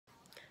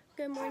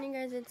Good morning,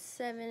 guys. It's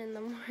 7 in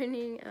the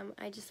morning.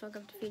 I just woke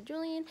up to feed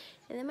Julian,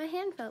 and then my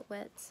hand felt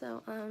wet.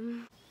 So,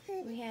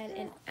 we had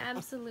an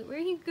absolute, where are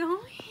you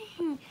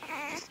going?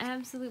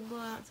 Absolute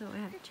blowout, so I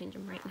have to change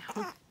him right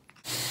now.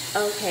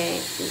 Okay,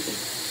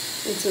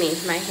 it's me.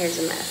 My hair's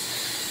a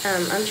mess.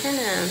 I'm trying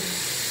to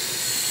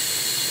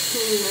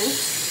clean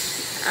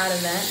this out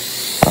of that.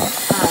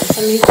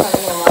 Somebody's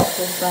probably gonna watch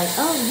this like,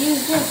 oh,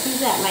 use this, use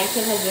that. My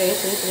kid has very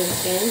sensitive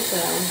skin, so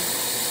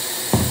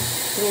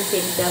I'm gonna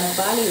say Dove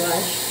body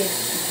wash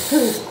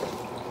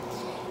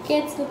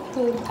gets the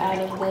poop out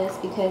of this,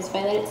 because if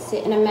I let it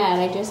sit, and I'm mad,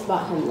 I just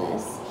bought him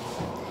this.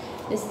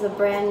 This is a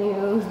brand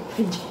new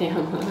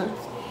pajama,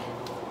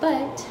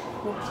 but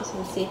let's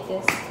just see if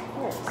this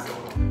works.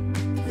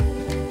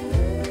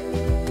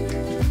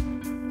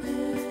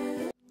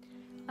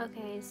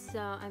 Okay, so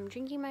I'm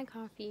drinking my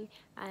coffee.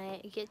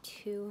 I get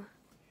to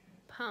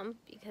pump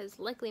because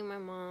luckily my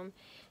mom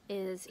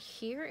is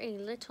here a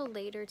little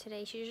later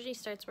today. She usually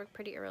starts work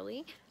pretty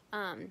early,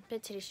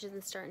 but today she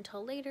doesn't start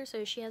until later,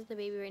 so she has the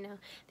baby right now.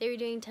 They were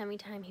doing tummy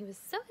time. He was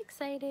so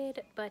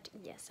excited, but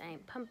yes, I am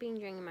pumping,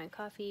 drinking my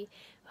coffee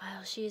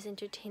while she is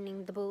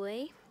entertaining the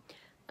boy.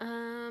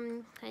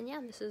 And yeah,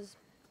 this is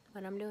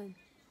what I'm doing.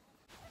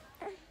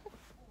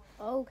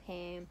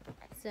 Okay,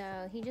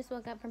 so he just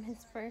woke up from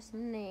his first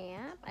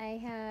nap. I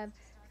have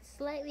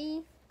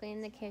slightly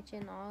cleaned the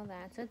kitchen, all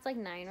that, so it's like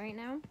 9 right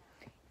now.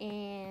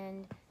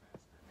 And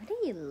what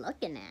are you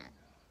looking at?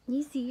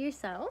 You see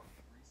yourself?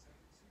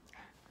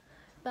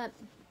 But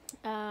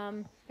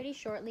pretty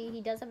shortly,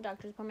 he does have a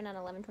doctor's appointment at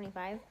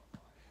 11:25.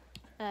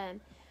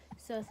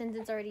 So since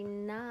it's already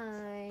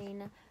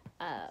 9,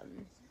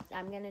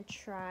 I'm gonna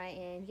try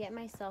and get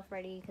myself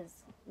ready,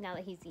 because now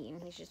that he's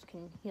eaten,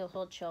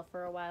 he'll chill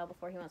for a while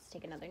before he wants to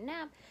take another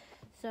nap.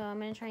 So I'm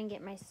gonna try and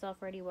get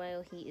myself ready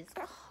while he is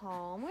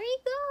calm. Where are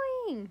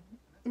you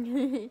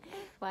going?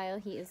 While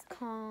he is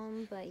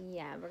calm. But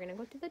yeah, we're gonna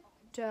go to the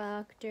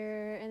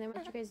doctor, and then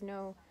we'll let you guys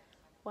know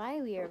why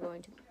we are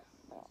going to.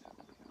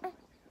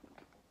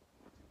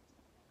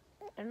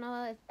 I don't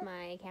know if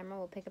my camera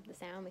will pick up the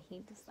sound, but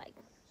he just like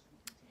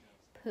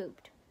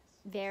pooped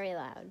very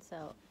loud,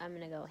 so I'm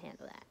gonna go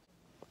handle that.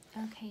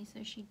 Okay,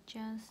 so she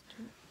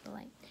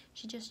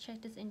just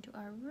checked us into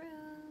our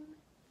room.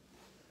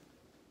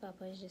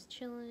 Papa's just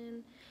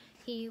chilling.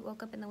 He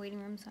woke up in the waiting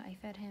room, so I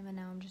fed him, and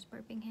now I'm just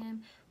burping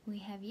him. We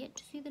have yet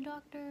to see the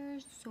doctor,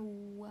 so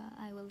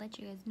I will let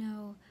you guys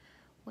know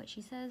what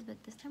she says,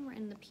 but this time we're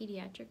in the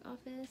pediatric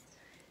office.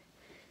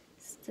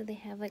 So they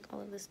have like all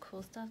of this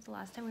cool stuff. The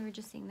last time we were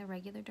just seeing the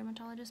regular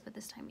dermatologist, but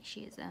this time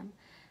she is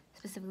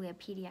specifically a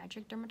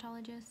pediatric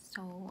dermatologist,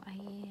 so I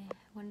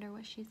wonder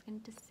what she's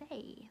going to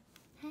say.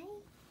 Hi.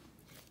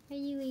 Are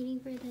you waiting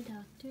for the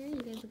doctor?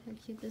 You guys look how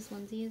cute this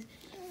onesie is.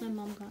 My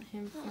mom got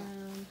him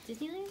from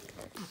Disneyland.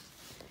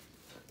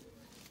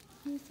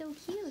 He's so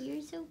cute.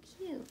 You're so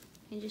cute.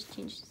 I just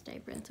changed his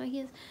diaper. That's why he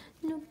has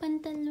no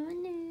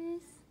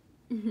pantalones.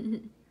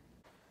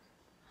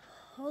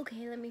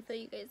 Okay, let me fill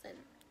you guys in.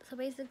 So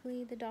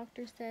basically, the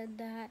doctor said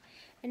that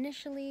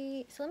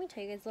initially, so let me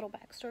tell you guys a little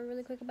backstory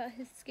really quick about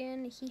his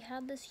skin. He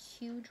had this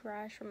huge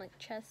rash from like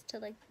chest to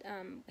like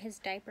his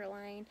diaper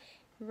line,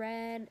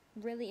 red,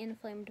 really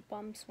inflamed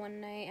bumps one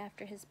night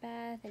after his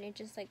bath, and it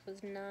just like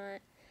was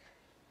not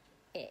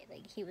it.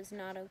 Like, he was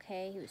not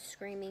okay. He was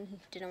screaming. He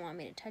didn't want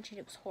me to touch it.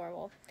 It was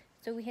horrible.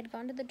 So we had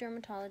gone to the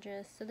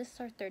dermatologist. So this is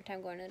our 3rd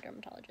time going to the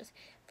dermatologist.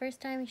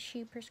 First time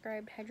she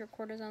prescribed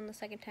hydrocortisone. The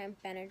 2nd time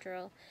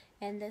Benadryl.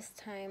 And this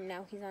time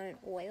now he's on an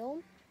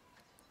oil.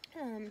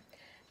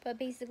 But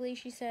basically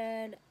she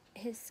said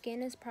his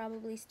skin is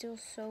probably still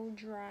so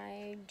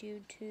dry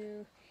due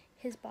to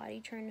his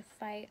body trying to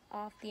fight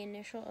off the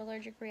initial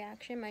allergic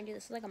reaction. Mind you,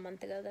 this is like a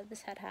month ago that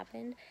this had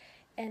happened.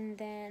 And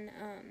then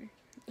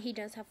he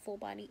does have full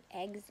body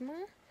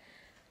eczema.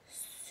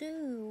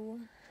 So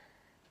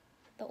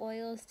the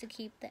oil is to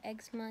keep the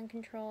eczema in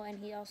control, and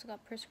he also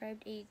got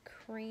prescribed a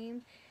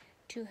cream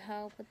to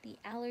help with the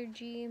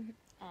allergy.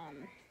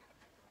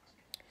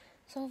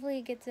 So hopefully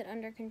it gets it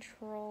under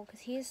control,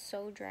 because he is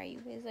so dry,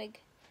 you guys,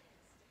 like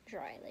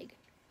dry.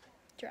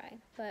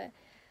 But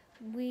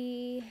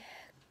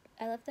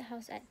I left the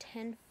house at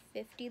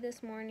 10:50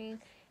 this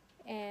morning,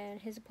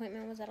 and his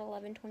appointment was at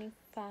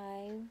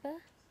 11:25.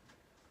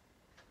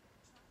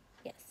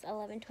 Yes,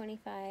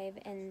 11:25,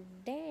 and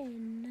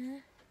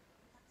then,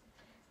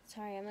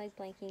 sorry, I'm like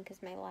blanking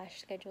because my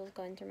lash schedule is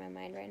going through my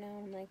mind right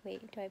now. I'm like,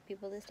 wait, do I have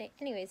people this day?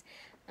 Anyways,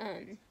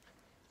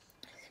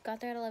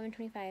 got there at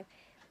 11:25.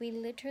 We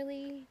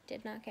literally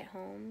did not get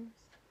home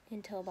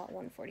until about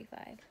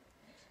 1:45.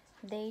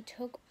 They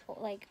took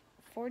like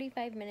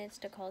 45 minutes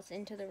to call us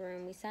into the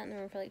room. We sat in the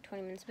room for like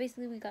 20 minutes.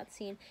 Basically, we got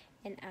seen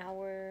an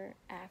hour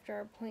after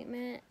our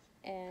appointment,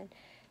 and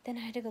then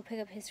I had to go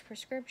pick up his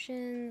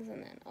prescriptions,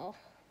 and then,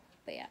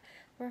 but yeah,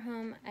 we're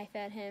home. I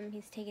fed him.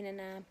 He's taking a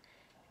nap.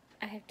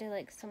 I have to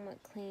like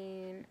somewhat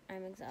clean.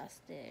 I'm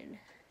exhausted.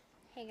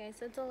 Hey guys,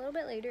 so it's a little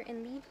bit later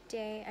in the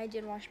day. I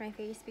did wash my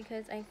face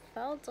because I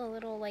felt a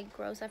little like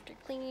gross after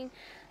cleaning.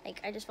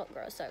 Like I just felt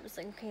gross, so I was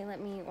like, okay,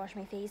 let me wash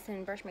my face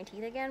and brush my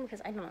teeth again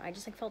because I don't know, I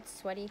just like felt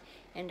sweaty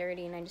and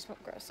dirty and I just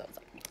felt gross, so I was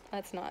like,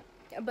 that's not.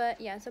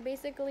 But yeah, so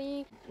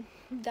basically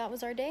that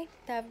was our day.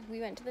 That we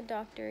went to the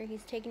doctor.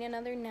 He's taking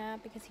another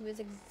nap because he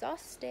was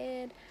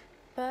exhausted.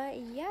 But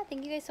yeah,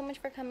 thank you guys so much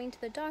for coming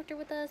to the doctor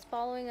with us,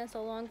 following us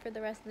along for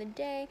the rest of the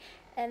day.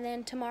 And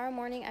then tomorrow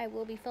morning I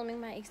will be filming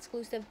my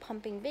exclusive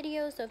pumping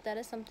video. So if that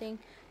is something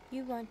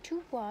you want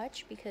to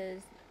watch,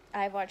 because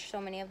I've watched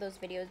so many of those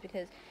videos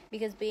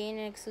because being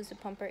an exclusive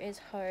pumper is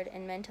hard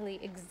and mentally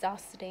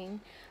exhausting.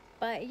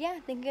 But yeah,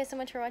 thank you guys so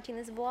much for watching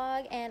this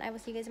vlog, and I will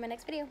see you guys in my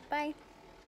next video. Bye!